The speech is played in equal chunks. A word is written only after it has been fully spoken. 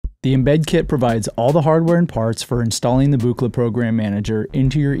The Embed Kit provides all the hardware and parts for installing the Buchla Program Manager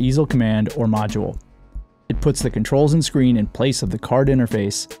into your Easel Command or module. It puts the controls and screen in place of the card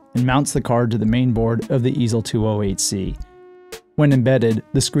interface and mounts the card to the main board of the Easel 208C. When embedded,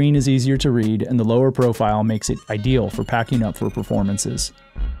 the screen is easier to read and the lower profile makes it ideal for packing up for performances.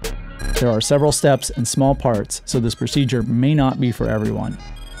 There are several steps and small parts, so this procedure may not be for everyone.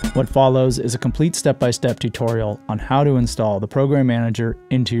 What follows is a complete step-by-step tutorial on how to install the Program Manager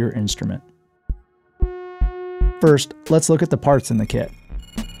into your instrument. First, let's look at the parts in the kit.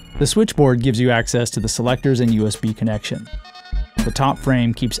 The switchboard gives you access to the selectors and USB connection. The top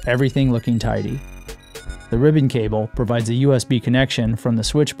frame keeps everything looking tidy. The ribbon cable provides a USB connection from the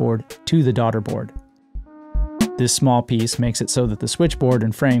switchboard to the daughter board. This small piece makes it so that the switchboard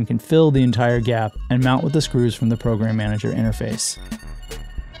and frame can fill the entire gap and mount with the screws from the Program Manager interface.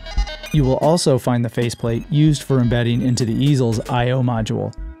 You will also find the faceplate used for embedding into the Easel's I/O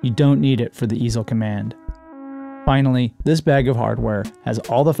module. You don't need it for the Easel Command. Finally, this bag of hardware has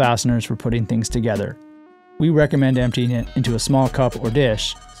all the fasteners for putting things together. We recommend emptying it into a small cup or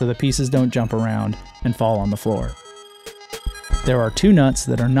dish so the pieces don't jump around and fall on the floor. There are two nuts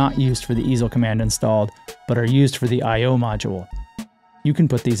that are not used for the Easel Command installed, but are used for the I/O module. You can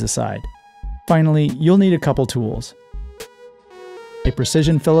put these aside. Finally, you'll need a couple tools. A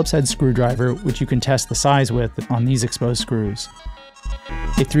precision Phillips head screwdriver, which you can test the size with on these exposed screws.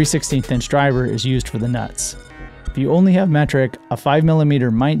 A 3/16 inch driver is used for the nuts. If you only have metric, a 5mm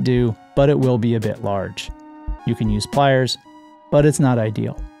might do, but it will be a bit large. You can use pliers, but it's not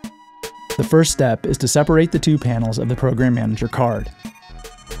ideal. The first step is to separate the two panels of the Program Manager card.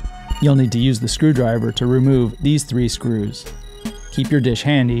 You'll need to use the screwdriver to remove these 3 screws. Keep your dish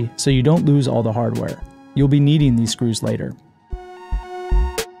handy so you don't lose all the hardware. You'll be needing these screws later.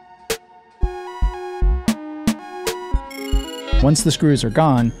 Once the screws are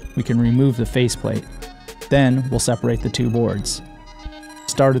gone, we can remove the faceplate. Then we'll separate the two boards.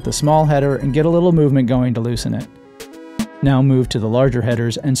 Start at the small header and get a little movement going to loosen it. Now move to the larger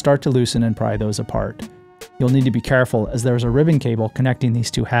headers and start to loosen and pry those apart. You'll need to be careful as there's a ribbon cable connecting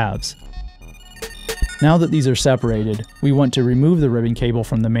these two halves. Now that these are separated, we want to remove the ribbon cable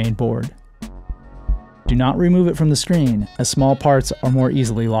from the main board. Do not remove it from the screen, as small parts are more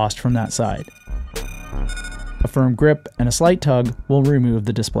easily lost from that side. A firm grip and a slight tug will remove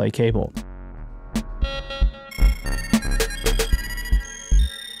the display cable.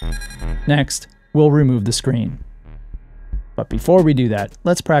 Next, we'll remove the screen. But before we do that,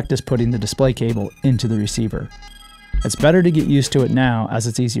 let's practice putting the display cable into the receiver. It's better to get used to it now as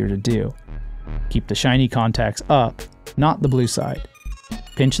it's easier to do. Keep the shiny contacts up, not the blue side.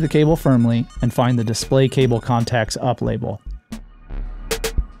 Pinch the cable firmly and find the display cable contacts up label.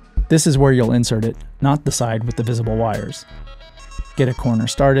 This is where you'll insert it, not the side with the visible wires. Get a corner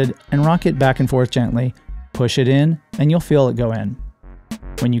started and rock it back and forth gently, push it in, and you'll feel it go in.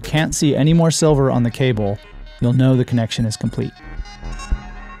 When you can't see any more silver on the cable, you'll know the connection is complete.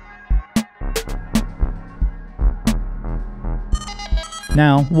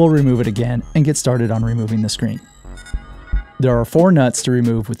 Now we'll remove it again and get started on removing the screen. There are 4 nuts to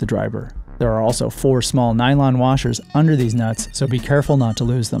remove with the driver. There are also 4 small nylon washers under these nuts, so be careful not to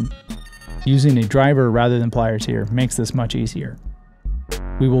lose them. Using a driver rather than pliers here makes this much easier.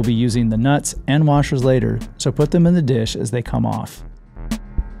 We will be using the nuts and washers later, so put them in the dish as they come off.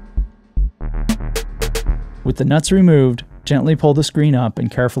 With the nuts removed, gently pull the screen up and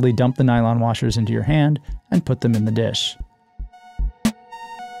carefully dump the nylon washers into your hand and put them in the dish.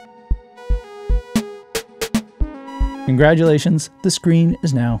 Congratulations, the screen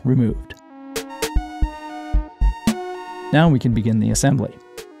is now removed. Now we can begin the assembly.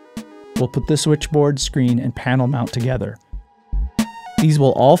 We'll put the switchboard, screen, and panel mount together. These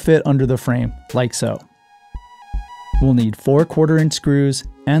will all fit under the frame, like so. We'll need 4 1/4-inch screws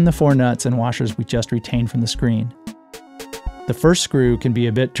and the 4 nuts and washers we just retained from the screen. The first screw can be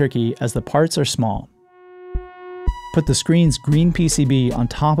a bit tricky as the parts are small. Put the screen's green PCB on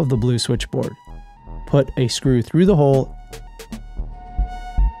top of the blue switchboard. Put a screw through the hole,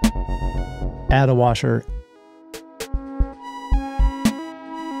 add a washer,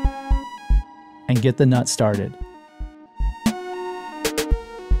 and get the nut started.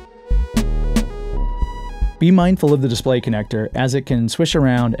 Be mindful of the display connector as it can swish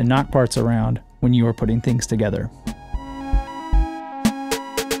around and knock parts around when you are putting things together.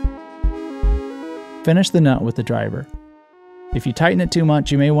 Finish the nut with the driver. If you tighten it too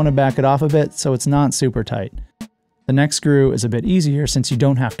much, you may want to back it off a bit so it's not super tight. The next screw is a bit easier since you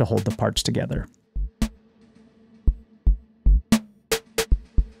don't have to hold the parts together.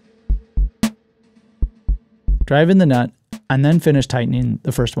 Drive in the nut, and then finish tightening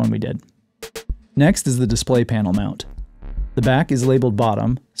the first one we did. Next is the display panel mount. The back is labeled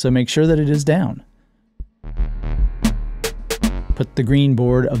bottom, so make sure that it is down. Put the green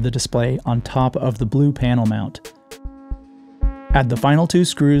board of the display on top of the blue panel mount. Add the final 2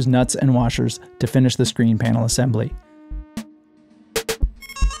 screws, nuts, and washers to finish the screen panel assembly.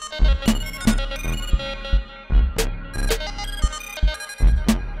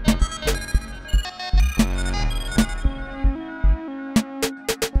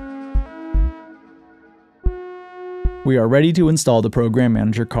 We are ready to install the Program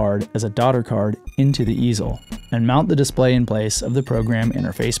Manager card as a daughter card into the easel and mount the display in place of the program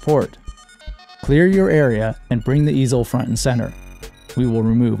interface port. Clear your area and bring the easel front and center. We will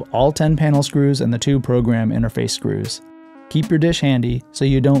remove all 10 panel screws and the 2 program interface screws. Keep your dish handy so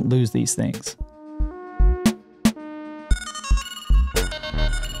you don't lose these things.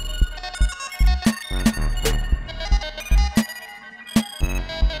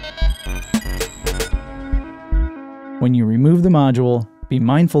 When you remove the module, be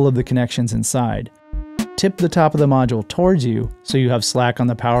mindful of the connections inside. Tip the top of the module towards you so you have slack on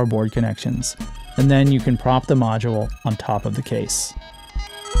the power board connections, and then you can prop the module on top of the case.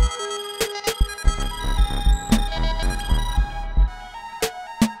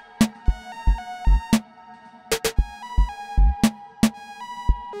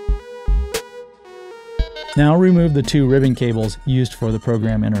 Now remove the 2 ribbon cables used for the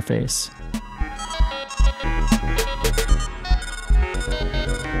program interface.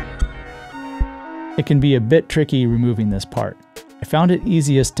 It can be a bit tricky removing this part. I found it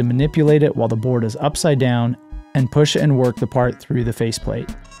easiest to manipulate it while the board is upside down and push and work the part through the faceplate.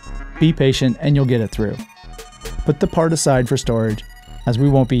 Be patient and you'll get it through. Put the part aside for storage, as we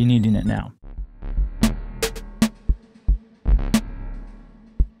won't be needing it now.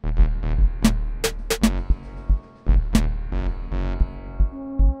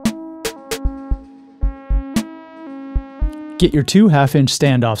 Get your 2 half-inch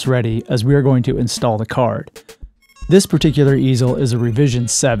standoffs ready as we are going to install the card. This particular easel is a revision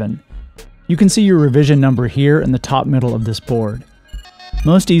 7. You can see your revision number here in the top middle of this board.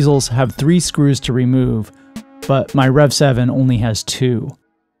 Most easels have 3 screws to remove, but my Rev 7 only has 2.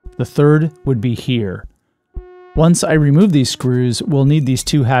 The third would be here. Once I remove these screws, we'll need these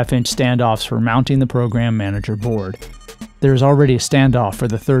 2 half-inch standoffs for mounting the Program Manager board. There is already a standoff for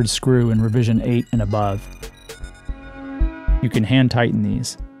the 3rd screw in revision 8 and above. You can hand tighten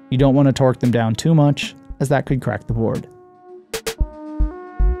these. You don't want to torque them down too much, as that could crack the board.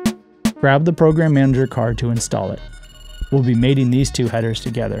 Grab the Program Manager card to install it. We'll be mating these 2 headers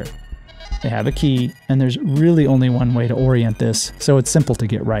together. They have a key, and there's really only one way to orient this, so it's simple to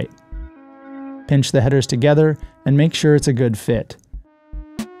get right. Pinch the headers together and make sure it's a good fit.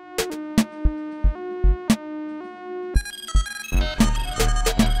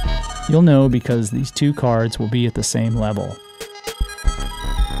 You'll know because these 2 cards will be at the same level.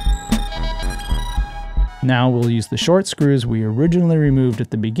 Now we'll use the short screws we originally removed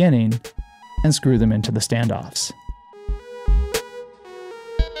at the beginning and screw them into the standoffs.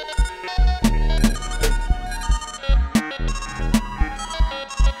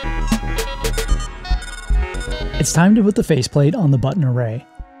 It's time to put the faceplate on the button array.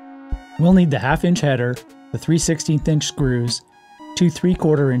 We'll need the half-inch header, the 3/16" screws, 2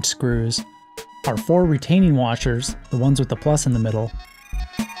 3/4" screws, our 4 retaining washers, the ones with the plus in the middle,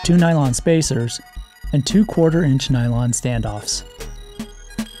 2 nylon spacers, and 2 1/4" nylon standoffs.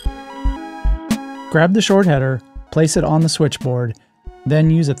 Grab the short header, place it on the switchboard, then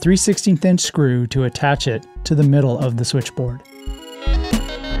use a 3/16" screw to attach it to the middle of the switchboard.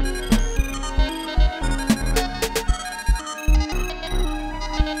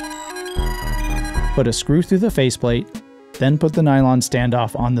 Put a screw through the faceplate, then put the nylon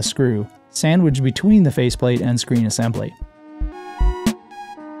standoff on the screw, sandwiched between the faceplate and screen assembly.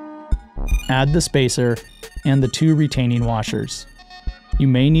 Add the spacer and the 2 retaining washers. You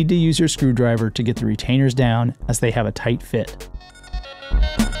may need to use your screwdriver to get the retainers down as they have a tight fit.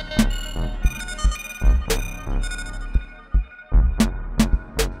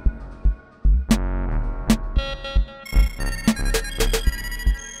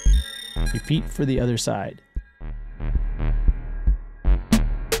 Repeat for the other side.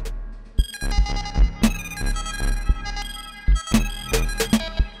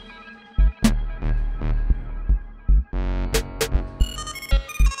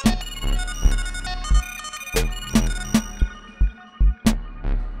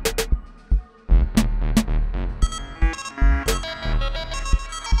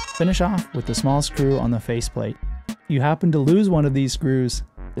 Finish off with the small screw on the faceplate. If you happen to lose one of these screws,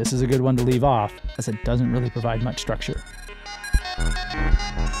 this is a good one to leave off, as it doesn't really provide much structure.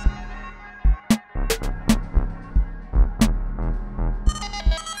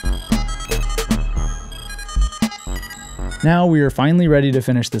 Now we are finally ready to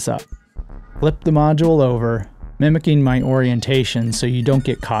finish this up. Flip the module over, mimicking my orientation so you don't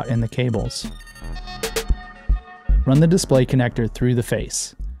get caught in the cables. Run the display connector through the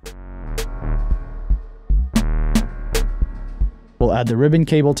face. We'll add the ribbon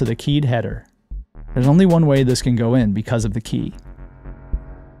cable to the keyed header. There's only one way this can go in because of the key.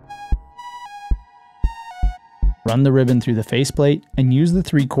 Run the ribbon through the faceplate and use the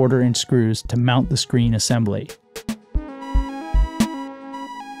 3/4 inch screws to mount the screen assembly.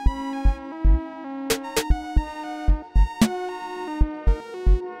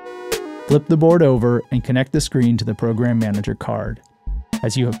 Flip the board over and connect the screen to the Program Manager card.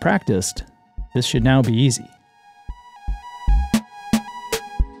 As you have practiced, this should now be easy.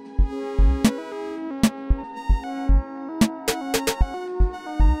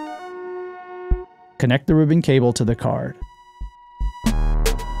 Connect the ribbon cable to the card.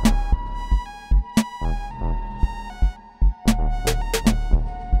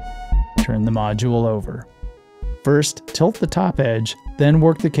 Turn the module over. First, tilt the top edge, then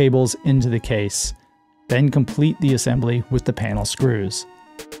work the cables into the case. Then complete the assembly with the panel screws.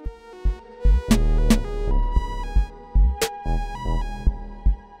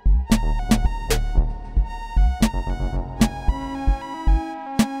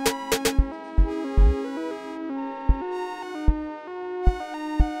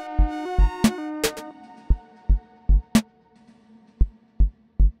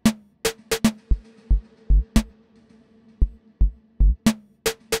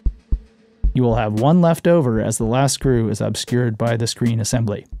 You will have one left over as the last screw is obscured by the screen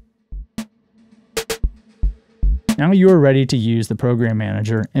assembly. Now you are ready to use the Program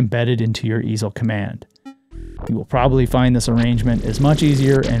Manager embedded into your Easel Command. You will probably find this arrangement is much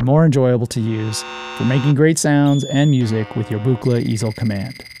easier and more enjoyable to use for making great sounds and music with your Buchla Easel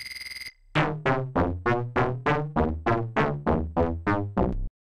Command.